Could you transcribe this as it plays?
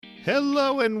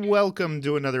Hello and welcome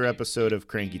to another episode of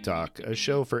Cranky Talk, a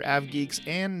show for AvGeeks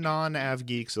and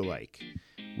non-AvGeeks alike.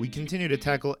 We continue to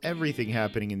tackle everything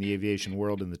happening in the aviation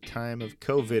world in the time of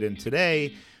COVID, and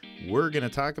today we're going to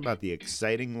talk about the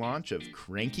exciting launch of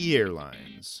Cranky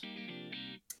Airlines.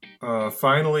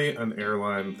 Finally, an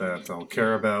airline that I'll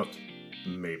care about,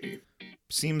 maybe.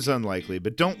 Seems unlikely,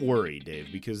 but don't worry, Dave,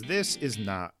 because this is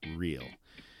not real.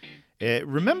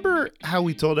 Remember how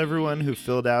we told everyone who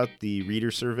filled out the reader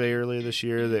survey earlier this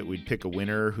year that we'd pick a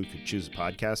winner who could choose a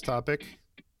podcast topic?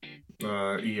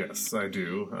 Yes, I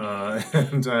do.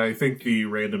 And I think the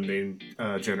random name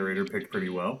generator picked pretty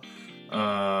well.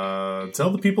 Tell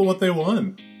the people what they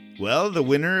won. Well, the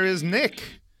winner is Nick.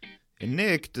 And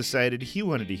Nick decided he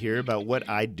wanted to hear about what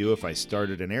I'd do if I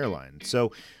started an airline.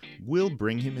 So we'll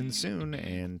bring him in soon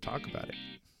and talk about it.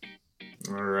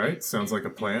 All right, sounds like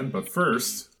a plan. But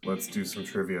first, let's do some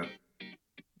trivia.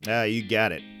 You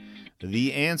got it.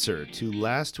 The answer to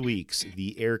last week's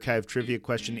The Archive Trivia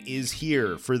question is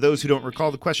here. For those who don't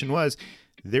recall, the question was,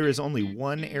 there is only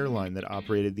one airline that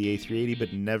operated the A380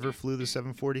 but never flew the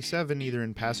 747, either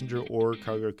in passenger or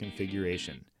cargo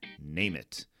configuration. Name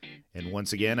it. And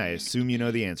once again, I assume you know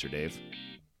the answer, Dave.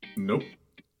 Nope.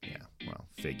 Yeah, well,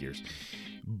 figures.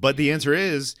 But the answer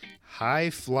is High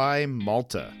Fly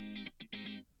Malta.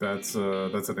 That's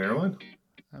an airline?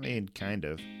 I mean, kind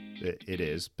of. It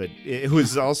is. But it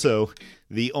was also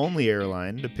the only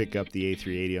airline to pick up the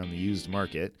A380 on the used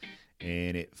market.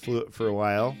 And it flew it for a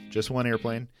while, just one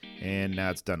airplane, and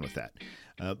now it's done with that.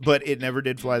 But it never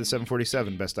did fly the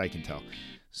 747, best I can tell.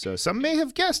 So some may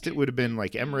have guessed it would have been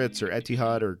like Emirates or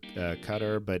Etihad or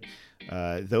Qatar, but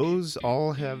those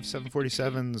all have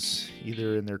 747s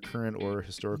either in their current or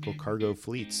historical cargo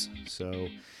fleets. So,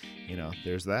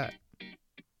 there's that.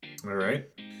 All right.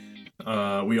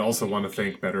 We also want to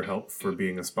thank BetterHelp for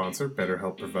being a sponsor.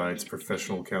 BetterHelp provides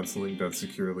professional counseling done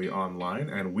securely online,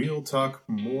 and we'll talk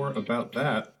more about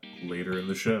that later in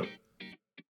the show.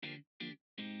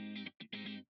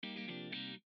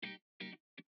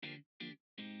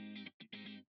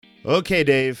 Okay,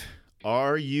 Dave,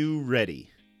 are you ready?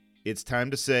 It's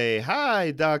time to say, hi,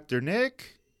 Dr.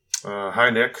 Nick. Hi,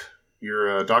 Nick.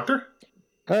 You're a doctor?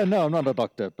 No, I'm not a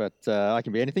doctor, but I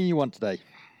can be anything you want today.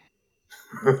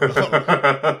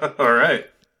 All right.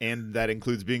 And that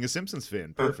includes being a Simpsons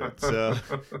fan. Perfect. So,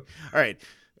 all right.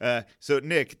 So,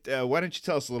 Nick, why don't you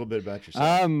tell us a little bit about yourself?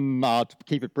 I'll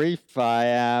keep it brief. I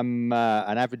am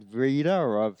an avid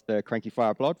reader of the Cranky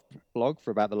Fire blog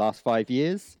for about the last 5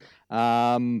 years.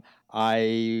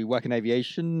 I work in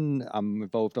aviation. I'm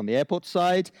involved on the airport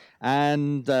side.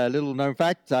 And a little known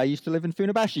fact, I used to live in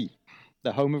Funabashi,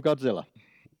 the home of Godzilla.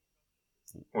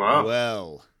 Wow.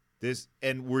 Well,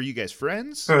 and were you guys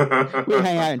friends? We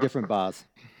hang out in different bars.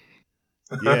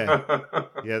 Yeah,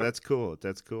 that's cool.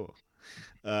 That's cool.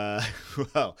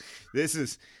 Well, this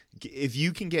is, if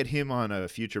you can get him on a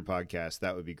future podcast,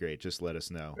 that would be great. Just let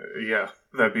us know. Yeah,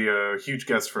 that'd be a huge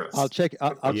guest for us. I'll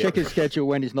check his schedule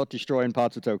when he's not destroying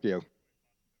parts of Tokyo.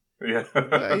 Yeah.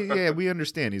 Yeah, we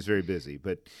understand he's very busy,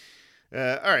 but all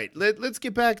right, let's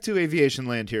get back to aviation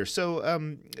land here. So,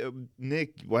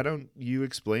 Nick, why don't you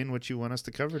explain what you want us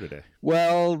to cover today?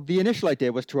 Well, the initial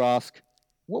idea was to ask,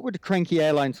 what would Cranky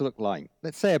Airlines look like?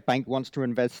 Let's say a bank wants to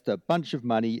invest a bunch of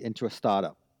money into a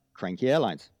startup, Cranky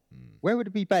Airlines. Where would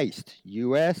it be based?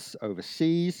 US,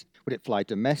 overseas? Would it fly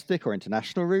domestic or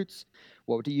international routes?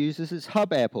 What would it use as its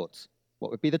hub airports?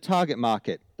 What would be the target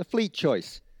market, the fleet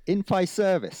choice, in-flight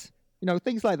service?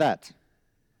 Things like that.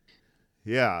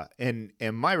 Yeah, and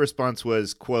my response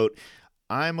was, quote,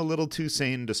 I'm a little too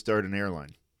sane to start an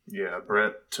airline. Yeah,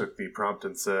 Brett took the prompt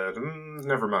and said,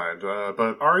 never mind.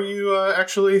 But are you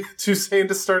actually too sane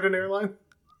to start an airline?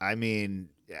 I mean,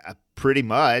 pretty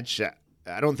much.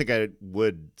 I don't think I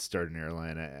would start an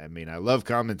airline. I mean, I love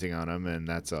commenting on them, and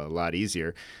that's a lot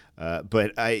easier.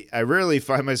 But I rarely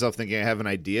find myself thinking I have an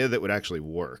idea that would actually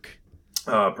work.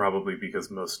 Probably because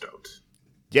most don't.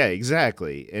 Yeah,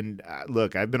 exactly. And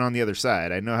look, I've been on the other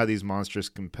side. I know how these monstrous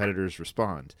competitors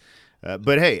respond.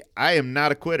 But hey, I am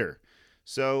not a quitter.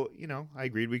 So, I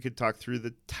agreed we could talk through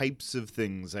the types of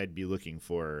things I'd be looking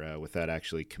for without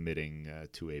actually committing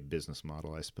to a business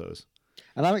model, I suppose.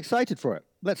 And I'm excited for it.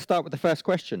 Let's start with the first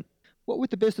question. What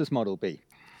would the business model be?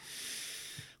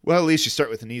 Well, at least you start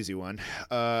with an easy one.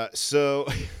 So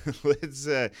let's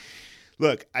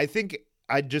look, I think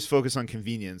I'd just focus on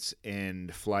convenience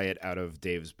and fly it out of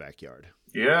Dave's backyard.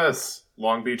 Yes.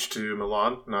 Long Beach to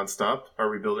Milan, nonstop. Are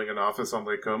we building an office on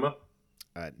Lake Como?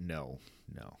 No.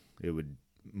 It would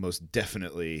most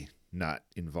definitely not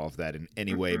involve that in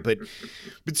any way. But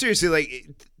seriously, like,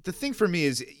 the thing for me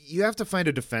is you have to find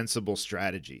a defensible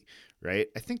strategy, right?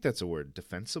 I think that's a word.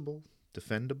 Defensible?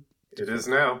 Defendable? It is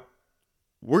now.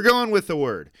 We're going with the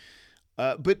word.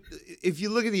 But if you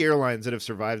look at the airlines that have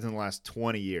survived in the last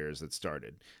 20 years that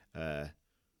started,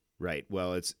 right,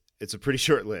 well, it's a pretty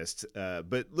short list.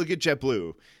 But look at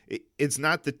JetBlue. It's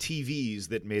not the TVs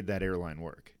that made that airline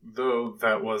work. Though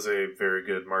that was a very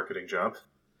good marketing job.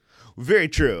 Very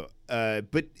true.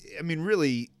 But, I mean,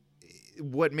 really,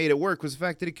 what made it work was the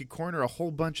fact that it could corner a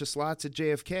whole bunch of slots at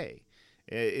JFK.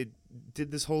 It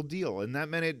did this whole deal, and that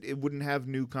meant it wouldn't have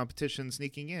new competition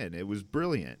sneaking in. It was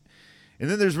brilliant. And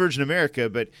then there's Virgin America,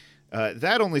 but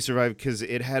that only survived because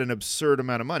it had an absurd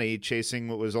amount of money chasing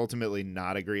what was ultimately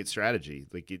not a great strategy.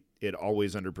 Like, it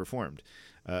always underperformed.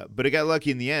 But it got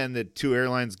lucky in the end that two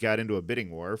airlines got into a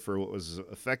bidding war for what was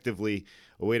effectively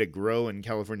a way to grow in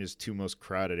California's two most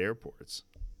crowded airports.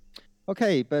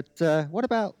 Okay, but what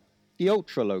about the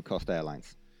ultra-low-cost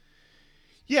airlines?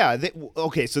 Yeah,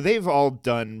 okay, so they've all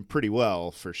done pretty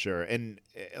well for sure, and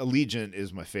Allegiant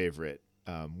is my favorite.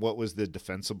 What was the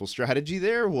defensible strategy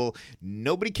there? Well,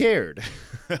 nobody cared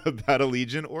about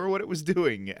Allegiant or what it was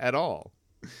doing at all.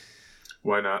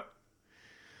 Why not?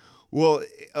 Well,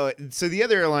 so the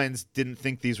other airlines didn't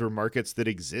think these were markets that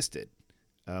existed.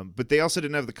 But they also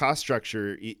didn't have the cost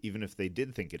structure, even if they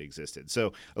did think it existed.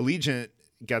 So Allegiant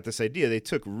got this idea. They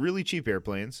took really cheap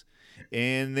airplanes,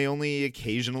 and they only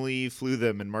occasionally flew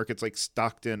them in markets like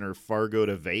Stockton or Fargo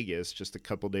to Vegas just a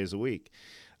couple days a week.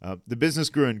 The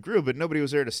business grew and grew, but nobody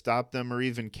was there to stop them or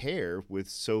even care with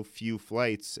so few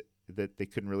flights that they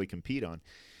couldn't really compete on.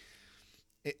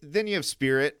 Then you have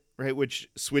Spirit, right, which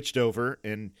switched over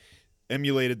and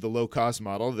emulated the low-cost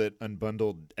model that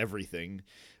unbundled everything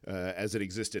as it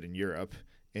existed in Europe.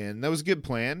 And that was a good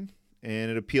plan,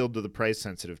 and it appealed to the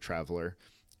price-sensitive traveler.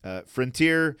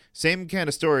 Frontier, same kind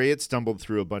of story. It stumbled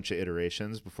through a bunch of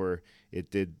iterations before it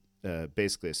did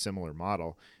basically a similar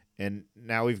model. And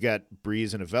now we've got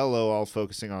Breeze and Avelo all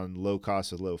focusing on low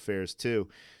cost with low fares too.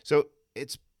 So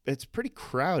it's pretty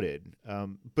crowded.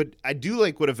 But I do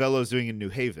like what Avelo is doing in New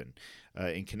Haven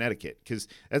in Connecticut, because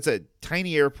that's a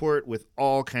tiny airport with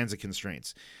all kinds of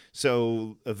constraints.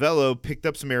 So Avelo picked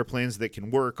up some airplanes that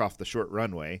can work off the short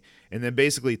runway and then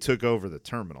basically took over the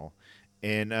terminal.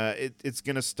 And it's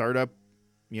going to start up,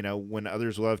 when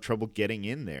others will have trouble getting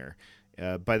in there.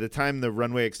 By the time the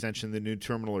runway extension and the new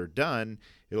terminal are done,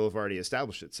 it'll have already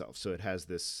established itself. So it has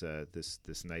this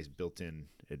nice built-in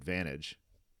advantage.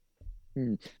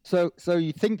 So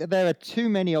you think that there are too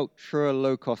many ultra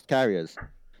low-cost carriers?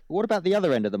 But what about the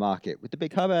other end of the market with the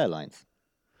big hub airlines?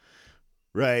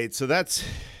 Right. So that's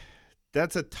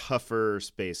a tougher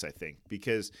space, I think,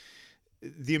 because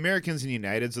the Americans and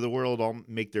Uniteds of the world all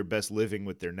make their best living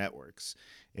with their networks.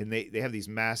 And they have these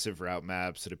massive route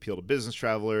maps that appeal to business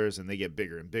travelers, and they get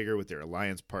bigger and bigger with their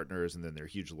alliance partners and then their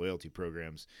huge loyalty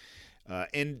programs.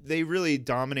 And they really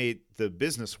dominate the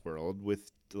business world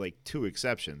with like two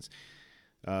exceptions.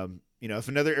 If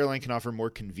another airline can offer more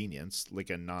convenience, like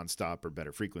a nonstop or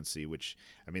better frequency, which,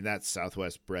 that's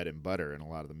Southwest bread and butter in a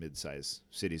lot of the mid-sized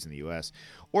cities in the U.S.,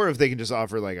 or if they can just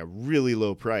offer like a really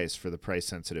low price for the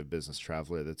price-sensitive business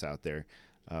traveler that's out there,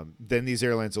 then these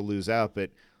airlines will lose out.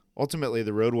 But ultimately,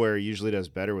 the road warrior usually does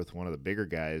better with one of the bigger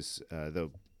guys,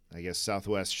 though I guess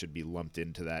Southwest should be lumped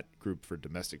into that group for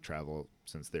domestic travel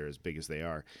since they're as big as they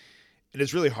are. And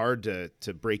it's really hard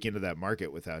to break into that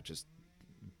market without just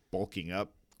bulking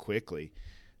up quickly.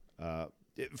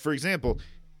 For example,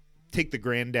 take the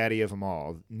granddaddy of them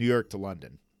all, New York to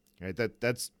London. Right?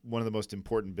 That's one of the most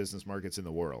important business markets in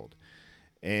the world.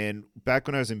 And back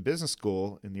when I was in business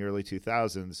school in the early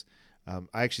 2000s,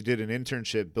 I actually did an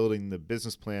internship building the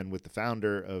business plan with the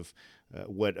founder of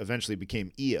what eventually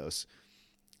became EOS.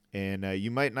 And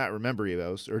you might not remember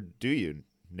EOS, or do you,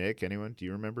 Nick? Anyone? Do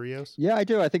you remember EOS? Yeah, I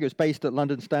do. I think it was based at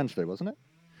London Stansted, wasn't it?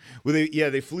 Well,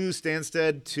 they flew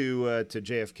Stansted to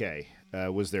JFK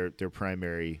was their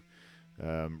primary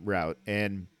route,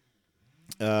 and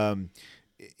the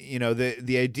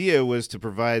idea was to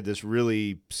provide this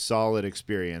really solid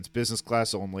experience, business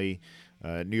class only,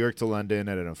 New York to London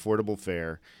at an affordable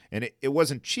fare, and it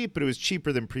wasn't cheap, but it was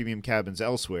cheaper than premium cabins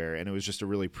elsewhere, and it was just a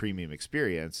really premium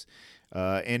experience.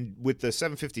 And with the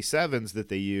 757s that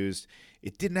they used,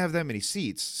 it didn't have that many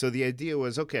seats, so the idea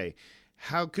was, okay,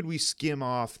 how could we skim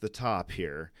off the top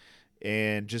here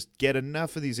and just get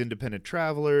enough of these independent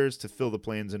travelers to fill the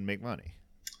planes and make money?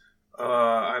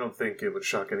 I don't think it would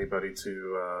shock anybody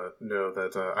to know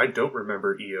that I don't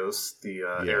remember EOS, the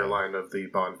airline of the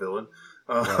Bond villain.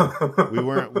 Well,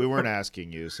 we weren't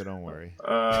asking you, so don't worry.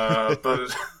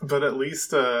 But at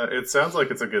least it sounds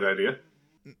like it's a good idea.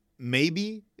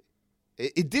 Maybe.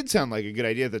 It did sound like a good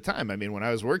idea at the time. I mean, when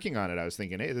I was working on it, I was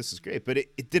thinking, hey, this is great. But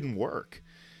it didn't work.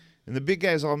 And the big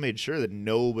guys all made sure that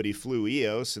nobody flew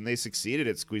EOS, and they succeeded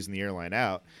at squeezing the airline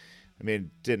out. I mean,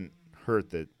 it didn't hurt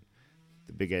that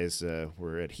the big guys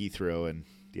were at Heathrow and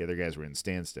the other guys were in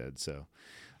Stansted. So,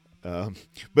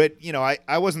 but,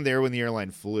 I wasn't there when the airline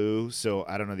flew, so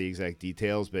I don't know the exact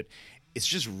details. But it's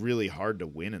just really hard to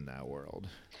win in that world.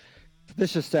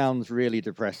 This just sounds really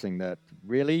depressing that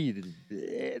really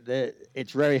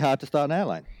it's very hard to start an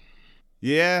airline.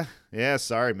 Yeah,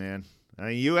 sorry, man. I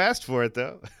mean, you asked for it,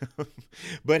 though.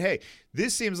 But hey,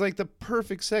 this seems like the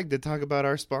perfect seg to talk about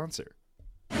our sponsor.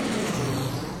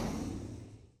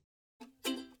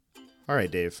 All right,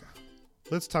 Dave,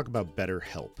 let's talk about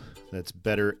BetterHelp. That's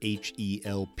Better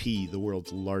H-E-L-P, the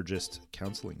world's largest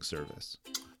counseling service.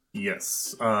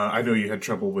 Yes. I know you had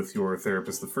trouble with your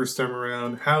therapist the first time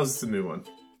around. How's the new one?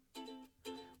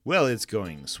 Well, it's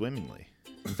going swimmingly.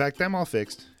 In fact, I'm all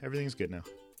fixed. Everything's good now.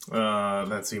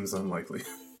 That seems unlikely.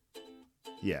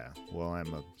 Yeah, well,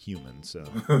 I'm a human, so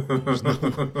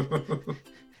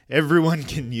everyone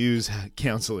can use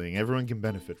counseling. Everyone can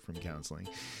benefit from counseling.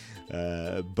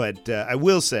 But I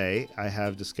will say I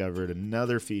have discovered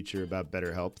another feature about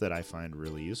BetterHelp that I find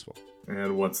really useful.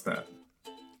 And what's that?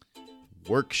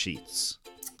 Worksheets.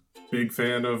 Big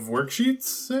fan of worksheets,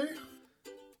 say?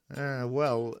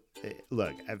 Well,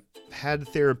 look, I've had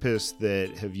therapists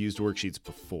that have used worksheets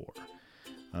before.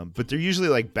 But they're usually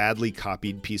like badly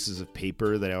copied pieces of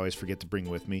paper that I always forget to bring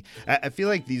with me. I feel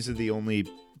like these are the only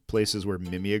places where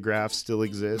mimeographs still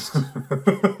exist.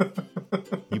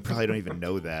 You probably don't even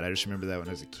know that. I just remember that when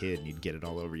I was a kid and you'd get it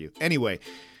all over you. Anyway,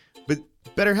 but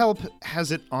BetterHelp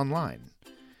has it online.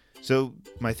 So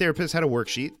my therapist had a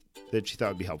worksheet that she thought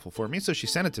would be helpful for me. So she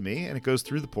sent it to me and it goes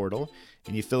through the portal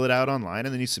and you fill it out online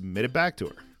and then you submit it back to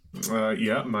her.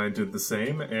 Yeah, mine did the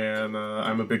same. And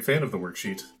I'm a big fan of the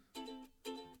worksheet.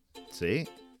 See?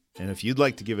 And if you'd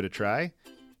like to give it a try,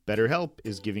 BetterHelp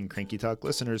is giving Cranky Talk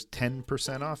listeners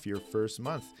 10% off your first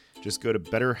month. Just go to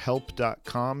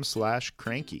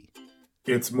betterhelp.com/cranky.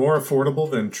 It's more affordable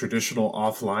than traditional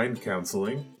offline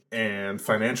counseling, and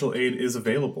financial aid is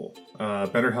available.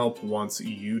 BetterHelp wants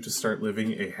you to start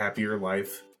living a happier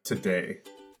life today.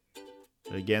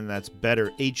 Again, that's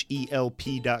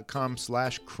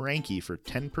betterhelp.com/cranky for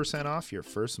 10% off your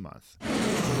first month.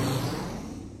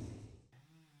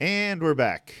 And we're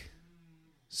back.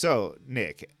 So,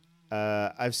 Nick,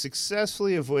 I've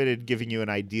successfully avoided giving you an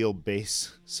ideal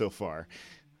base so far.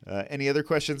 Any other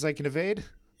questions I can evade?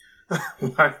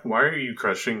 Why are you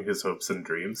crushing his hopes and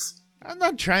dreams? I'm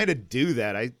not trying to do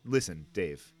that. Listen,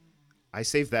 Dave, I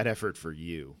saved that effort for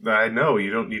you. I know,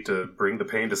 you don't need to bring the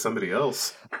pain to somebody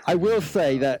else. I will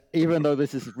say that even though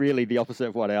this is really the opposite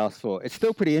of what I asked for, it's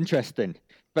still pretty interesting.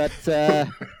 But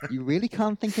you really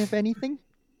can't think of anything?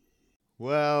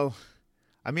 Well,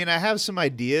 I mean, I have some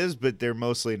ideas, but they're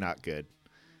mostly not good.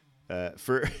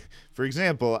 For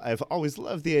example, I've always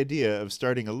loved the idea of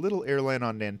starting a little airline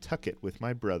on Nantucket with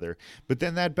my brother, but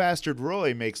then that bastard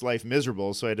Roy makes life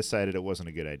miserable, so I decided it wasn't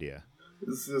a good idea.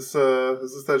 Is this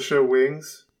that show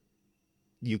Wings?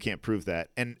 You can't prove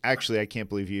that. And actually, I can't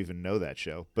believe you even know that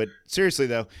show. But seriously,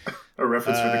 though. A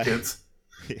reference for the kids.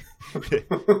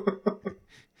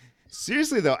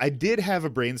 Seriously, though, I did have a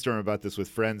brainstorm about this with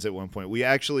friends at one point. We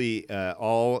actually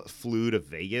all flew to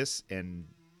Vegas and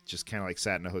just kind of like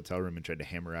sat in a hotel room and tried to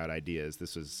hammer out ideas.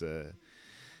 This was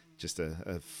just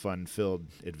a fun-filled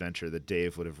adventure that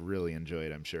Dave would have really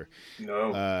enjoyed, I'm sure.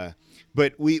 No.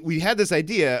 But we had this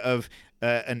idea of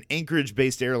an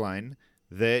Anchorage-based airline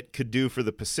that could do for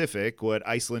the Pacific what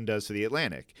Iceland does for the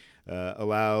Atlantic.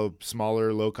 Allow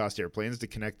smaller, low-cost airplanes to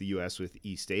connect the U.S. with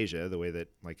East Asia, the way that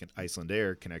like an Iceland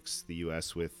Air connects the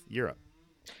U.S. with Europe.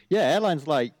 Yeah, airlines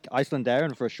like Iceland Air,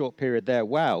 and for a short period there,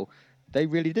 wow, they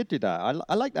really did do that.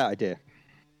 I like that idea.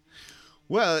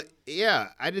 Well,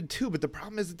 yeah, I did too, but the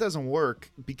problem is it doesn't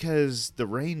work because the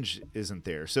range isn't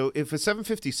there. So if a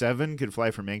 757 could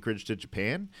fly from Anchorage to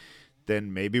Japan,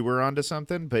 then maybe we're onto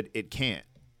something, but it can't.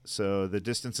 So the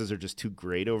distances are just too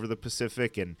great over the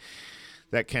Pacific, and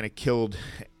that kind of killed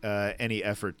any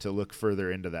effort to look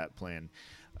further into that plan.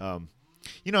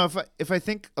 If I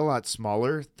think a lot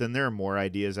smaller, then there are more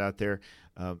ideas out there.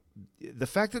 The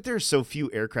fact that there are so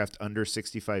few aircraft under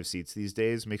 65 seats these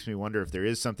days makes me wonder if there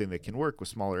is something that can work with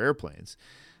smaller airplanes.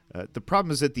 The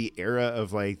problem is that the era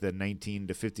of like the 19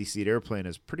 to 50 seat airplane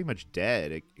is pretty much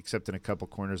dead, except in a couple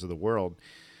corners of the world.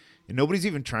 And nobody's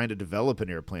even trying to develop an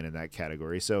airplane in that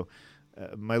category. So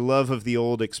my love of the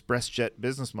old express jet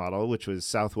business model, which was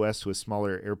Southwest with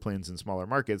smaller airplanes in smaller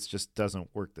markets, just doesn't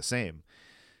work the same.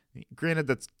 Granted,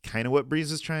 that's kind of what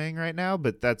Breeze is trying right now,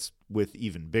 but that's with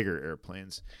even bigger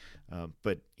airplanes.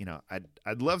 But you know,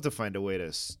 I'd love to find a way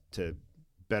to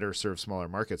better serve smaller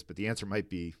markets, but the answer might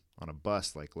be on a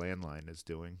bus like Landline is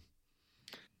doing.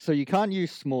 So you can't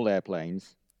use small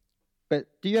airplanes, but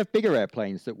do you have bigger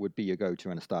airplanes that would be your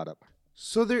go-to in a startup?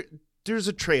 So there's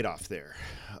a trade-off there.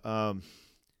 I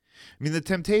mean, the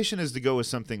temptation is to go with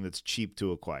something that's cheap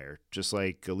to acquire, just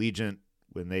like Allegiant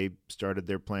when they started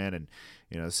their plan, and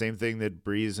you know, the same thing that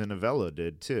Breeze and Avelo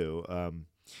did too.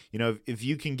 You know, if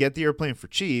you can get the airplane for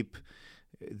cheap,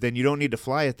 then you don't need to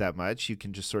fly it that much. You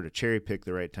can just sort of cherry pick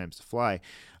the right times to fly.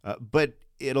 But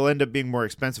it'll end up being more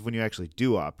expensive when you actually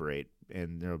do operate,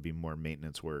 and there'll be more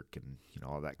maintenance work and, you know,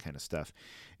 all that kind of stuff.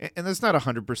 And that's not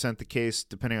 100% the case,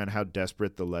 depending on how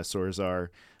desperate the lessors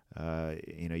are.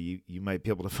 You know, you might be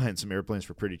able to find some airplanes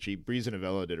for pretty cheap. Breeze and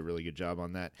Avelo did a really good job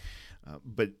on that.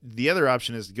 But the other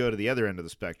option is to go to the other end of the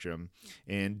spectrum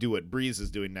and do what Breeze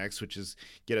is doing next, which is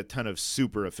get a ton of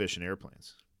super efficient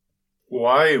airplanes.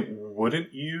 Why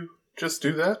wouldn't you just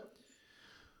do that?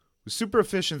 Super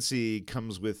efficiency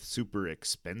comes with super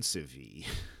expensive-y.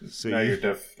 So now you're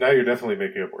definitely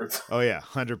making up words. Oh yeah,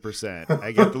 100%.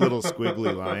 I get the little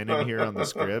squiggly line in here on the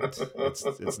script.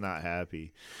 It's not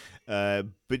happy.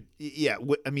 But yeah,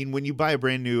 I mean, when you buy a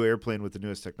brand new airplane with the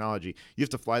newest technology, you have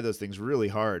to fly those things really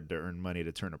hard to earn money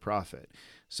to turn a profit.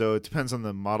 So it depends on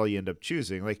the model you end up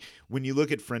choosing. Like when you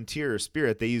look at Frontier or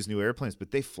Spirit, they use new airplanes, but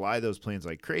they fly those planes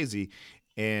like crazy.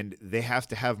 And they have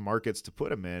to have markets to put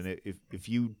them in. If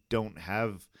you don't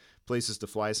have places to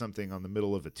fly something on the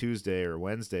middle of a Tuesday or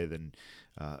Wednesday, then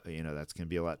you know, that's going to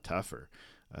be a lot tougher.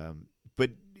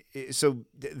 So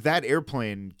that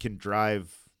airplane can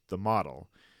drive the model.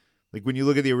 Like when you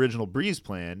look at the original Breeze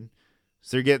plan,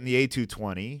 so they're getting the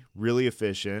A220, really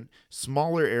efficient,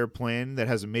 smaller airplane that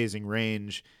has amazing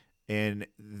range, and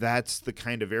that's the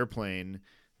kind of airplane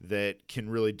that can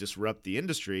really disrupt the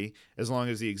industry as long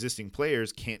as the existing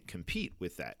players can't compete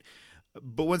with that.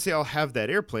 But once they all have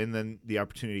that airplane, then the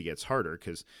opportunity gets harder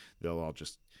because they'll all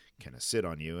just kind of sit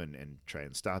on you and try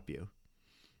and stop you.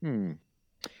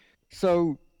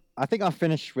 So I think I'll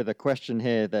finish with a question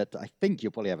here that I think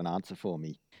you'll probably have an answer for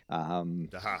me.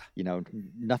 You know,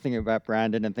 nothing about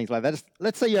branding and things like that.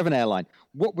 Let's say you have an airline.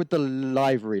 What would the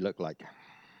livery look like?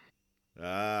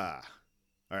 All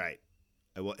right.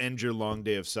 I will end your long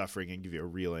day of suffering and give you a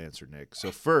real answer, Nick.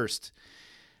 So first,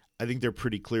 I think there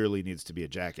pretty clearly needs to be a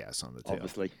jackass on the tail.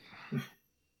 Obviously.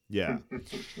 Yeah.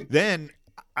 Then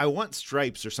I want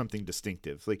stripes or something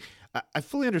distinctive. Like I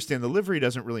fully understand the livery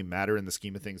doesn't really matter in the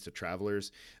scheme of things to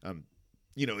travelers.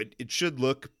 You know, it should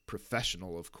look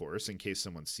professional, of course, in case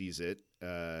someone sees it,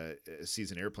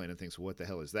 sees an airplane and thinks, well, what the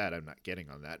hell is that? I'm not getting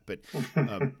on that. But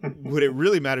what it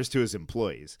really matters to is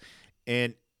employees.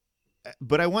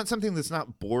 But I want something that's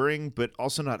not boring, but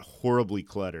also not horribly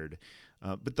cluttered.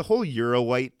 But the whole Euro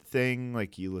white thing,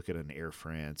 like you look at an Air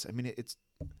France, I mean,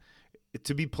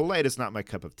 to be polite, it's not my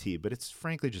cup of tea, but it's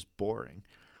frankly just boring.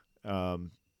 You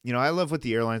know, I love what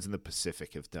the airlines in the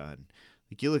Pacific have done.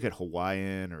 Like you look at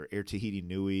Hawaiian or Air Tahiti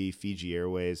Nui, Fiji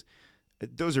Airways.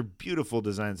 Those are beautiful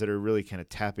designs that are really kind of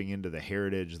tapping into the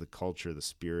heritage, the culture, the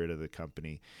spirit of the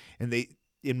company. And they,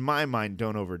 in my mind,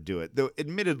 don't overdo it. Though,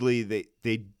 admittedly,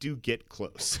 they do get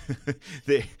close.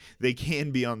 they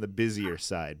can be on the busier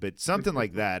side. But something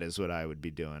like that is what I would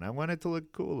be doing. I want it to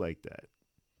look cool like that.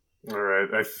 All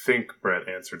right. I think Brett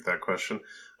answered that question.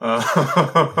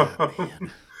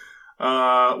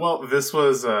 Well, this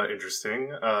was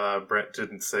interesting. Brett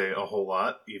didn't say a whole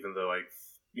lot, even though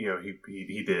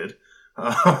he did.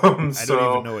 I don't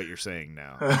even know what you're saying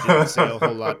now. I didn't say a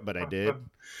whole lot, but I did.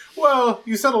 Well,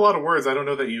 you said a lot of words. I don't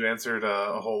know that you answered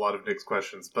a whole lot of Nick's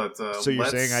questions, but so you're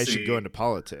saying I should go into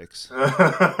politics?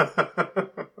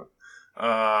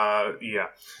 Yeah.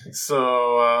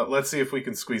 So let's see if we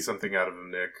can squeeze something out of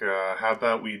him, Nick. How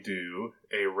about we do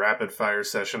a rapid fire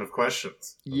session of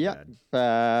questions? Yeah.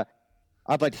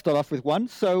 I'd like to start off with one.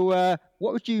 So,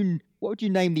 what would you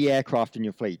name the aircraft in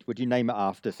your fleet? Would you name it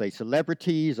after, say,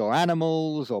 celebrities or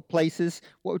animals or places?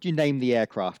 What would you name the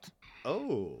aircraft?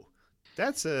 Oh,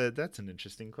 that's an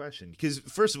interesting question. Because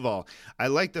first of all, I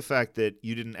like the fact that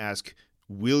you didn't ask,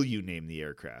 will you name the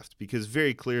aircraft? Because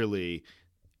very clearly,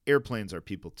 airplanes are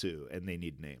people too, and they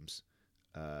need names.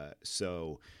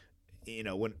 So, you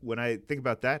know, when I think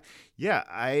about that, yeah,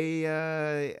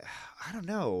 I don't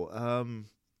know.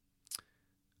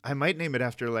 I might name it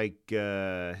after like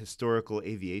historical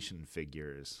aviation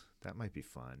figures. That might be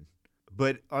fun.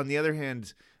 But on the other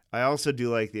hand, I also do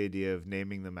like the idea of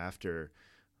naming them after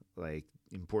like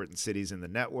important cities in the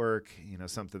network,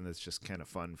 something that's just kind of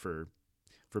fun for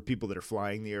people that are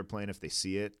flying the airplane. If they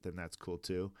see it, then that's cool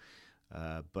too.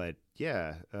 But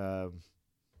yeah,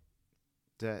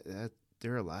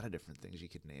 there are a lot of different things you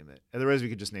could name it. Otherwise, we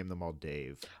could just name them all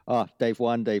Dave. Dave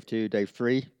 1, Dave 2, Dave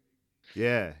 3.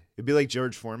 Yeah, it'd be like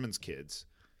George Foreman's kids.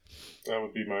 That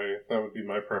would be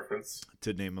my preference.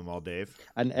 To name them all Dave.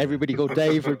 And everybody called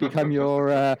Dave would become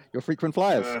your frequent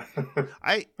flyers.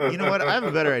 You know what? I have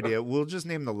a better idea. We'll just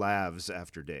name the Lavs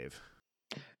after Dave.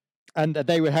 And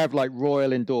they would have like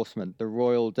royal endorsement, the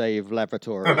Royal Dave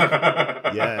Laboratory.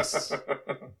 Yes.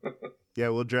 Yeah,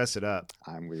 we'll dress it up.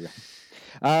 I'm with you.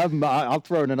 I'll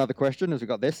throw in another question as we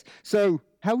got this. So,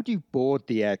 how would you board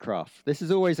the aircraft? This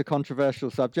is always a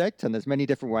controversial subject, and there's many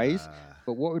different ways.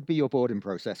 But what would be your boarding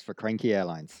process for Cranky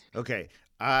Airlines? Okay,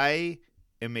 I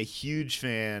am a huge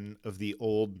fan of the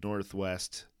old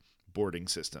Northwest boarding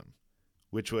system,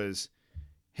 which was,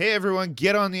 "Hey everyone,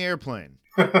 get on the airplane."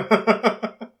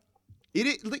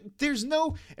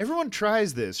 Everyone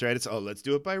tries this, right? It's, let's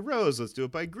do it by rows. Let's do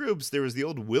it by groups. There was the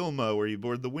old Wilma where you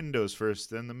board the windows first,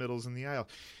 then the middles and the aisle.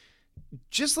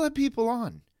 Just let people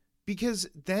on, because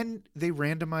then they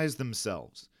randomize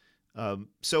themselves.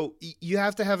 So you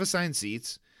have to have assigned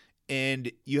seats,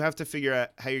 and you have to figure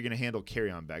out how you're going to handle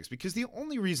carry-on bags, because the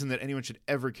only reason that anyone should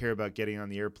ever care about getting on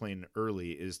the airplane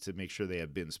early is to make sure they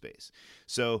have bin space.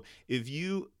 So if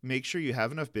you make sure you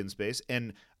have enough bin space,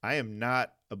 and I am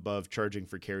not above charging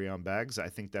for carry-on bags, I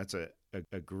think that's a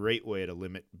great way to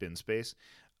limit bin space,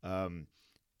 or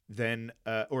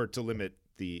to limit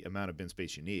the amount of bin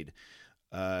space you need.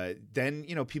 Then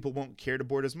people won't care to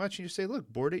board as much, and you say, look,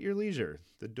 board at your leisure.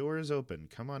 The door is open.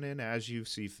 Come on in as you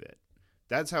see fit.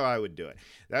 That's how I would do it.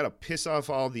 That'll piss off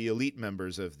all the elite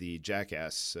members of the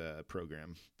Jackass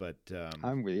program. But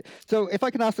I'm with you. So if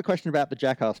I can ask the question about the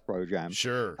Jackass program.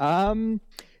 Sure.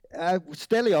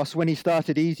 Stelios, when he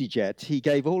started EasyJet, he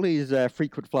gave all his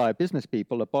frequent flyer business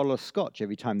people a bottle of scotch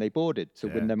every time they boarded to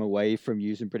win them away from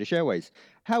using British Airways.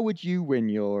 How would you win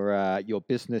your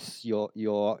business,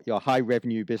 your high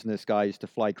revenue business guys to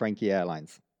fly Cranky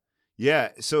Airlines? Yeah,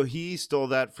 so he stole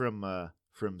that from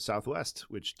Southwest,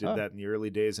 which did that in the early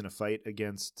days in a fight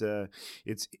against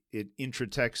its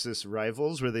intra-Texas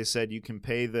rivals, where they said you can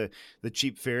pay the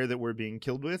cheap fare that we're being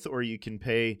killed with, or you can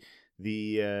pay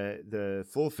the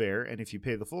full fare, and if you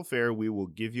pay the full fare, we will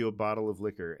give you a bottle of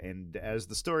liquor. And as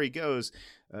the story goes,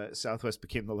 Southwest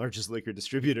became the largest liquor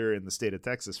distributor in the state of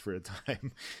Texas for a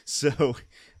time. So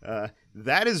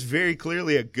that is very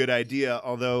clearly a good idea,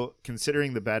 although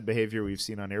considering the bad behavior we've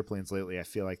seen on airplanes lately, I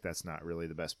feel like that's not really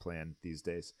the best plan these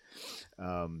days.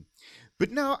 But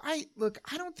no, I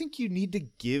don't think you need to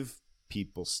give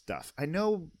people stuff. I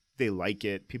know they like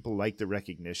it. People like the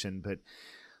recognition, but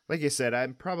like I said,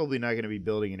 I'm probably not going to be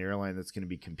building an airline that's going to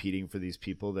be competing for these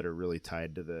people that are really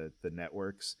tied to the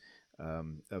networks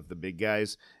of the big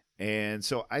guys. And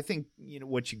so I think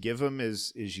what you give them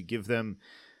is you give them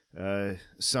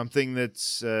something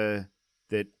that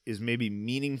is maybe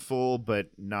meaningful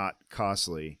but not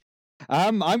costly.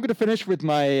 I'm going to finish with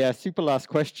my super last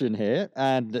question here,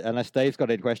 and unless Dave's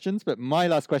got any questions, but my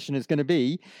last question is going to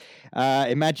be,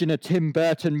 imagine a Tim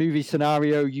Burton movie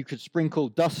scenario. You could sprinkle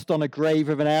dust on a grave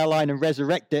of an airline and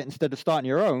resurrect it instead of starting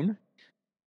your own.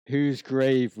 Whose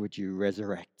grave would you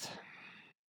resurrect?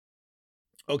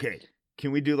 Okay,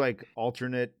 can we do like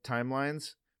alternate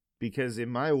timelines? Because in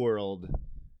my world,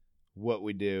 what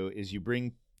we do is you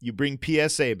bring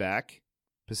PSA back,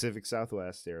 Pacific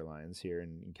Southwest Airlines here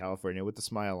in California, with the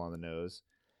smile on the nose.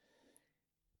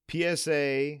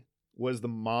 PSA was the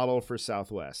model for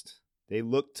Southwest. They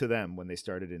looked to them when they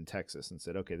started in Texas and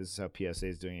said, okay, this is how PSA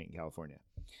is doing it in California.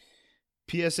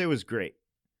 PSA was great.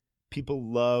 People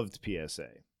loved PSA.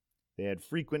 They had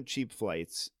frequent cheap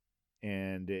flights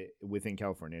and within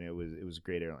California, and it was a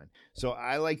great airline. So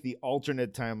I like the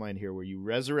alternate timeline here where you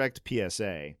resurrect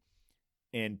PSA,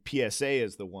 and PSA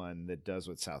is the one that does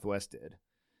what Southwest did.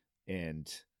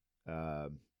 And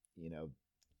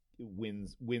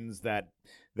wins that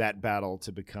battle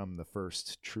to become the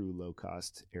first true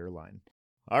low-cost airline.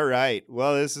 All right.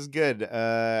 Well, this is good.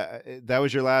 That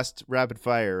was your last rapid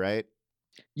fire, right?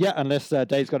 Yeah, unless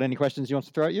Dave's got any questions he wants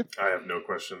to throw at you. I have no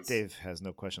questions. Dave has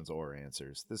no questions or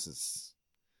answers. This is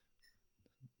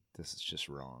just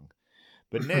wrong.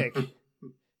 But Nick,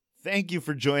 thank you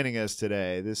for joining us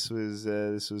today. This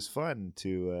was fun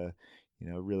to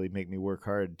really make me work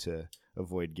hard to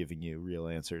avoid giving you real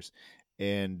answers.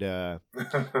 And but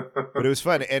it was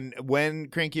fun. And when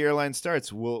Cranky Airline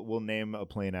starts, we'll name a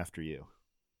plane after you.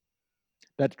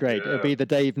 That's great. Yeah. It'll be the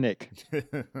Dave Nick.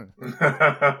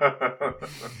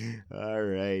 All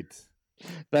right.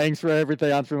 Thanks for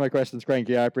everything, answering my questions,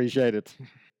 Cranky. I appreciate it.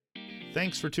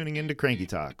 Thanks for tuning in to Cranky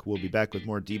Talk. We'll be back with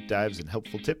more deep dives and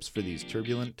helpful tips for these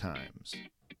turbulent times.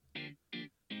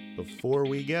 Before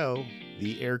we go,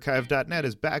 thearchive.net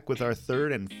is back with our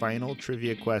third and final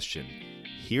trivia question.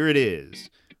 Here it is.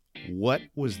 What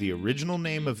was the original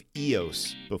name of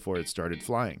EOS before it started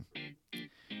flying?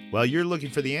 While you're looking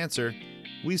for the answer,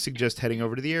 we suggest heading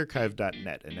over to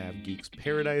thearchive.net, a Nav Geek's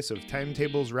paradise of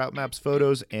timetables, route maps,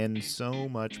 photos, and so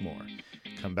much more.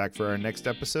 Come back for our next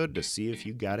episode to see if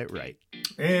you got it right.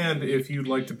 And if you'd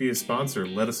like to be a sponsor,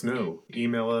 let us know.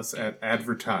 Email us at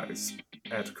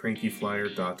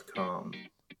advertise@crankyflyer.com.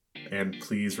 And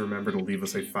please remember to leave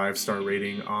us a 5-star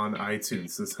rating on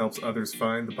iTunes. This helps others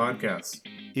find the podcast.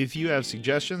 If you have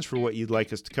suggestions for what you'd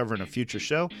like us to cover in a future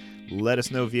show, let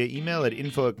us know via email at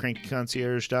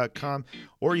info@crankyconcierge.com,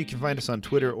 or you can find us on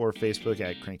Twitter or Facebook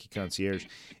at Cranky Concierge.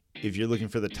 If you're looking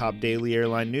for the top daily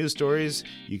airline news stories,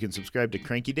 you can subscribe to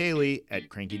Cranky Daily at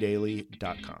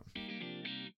crankydaily.com.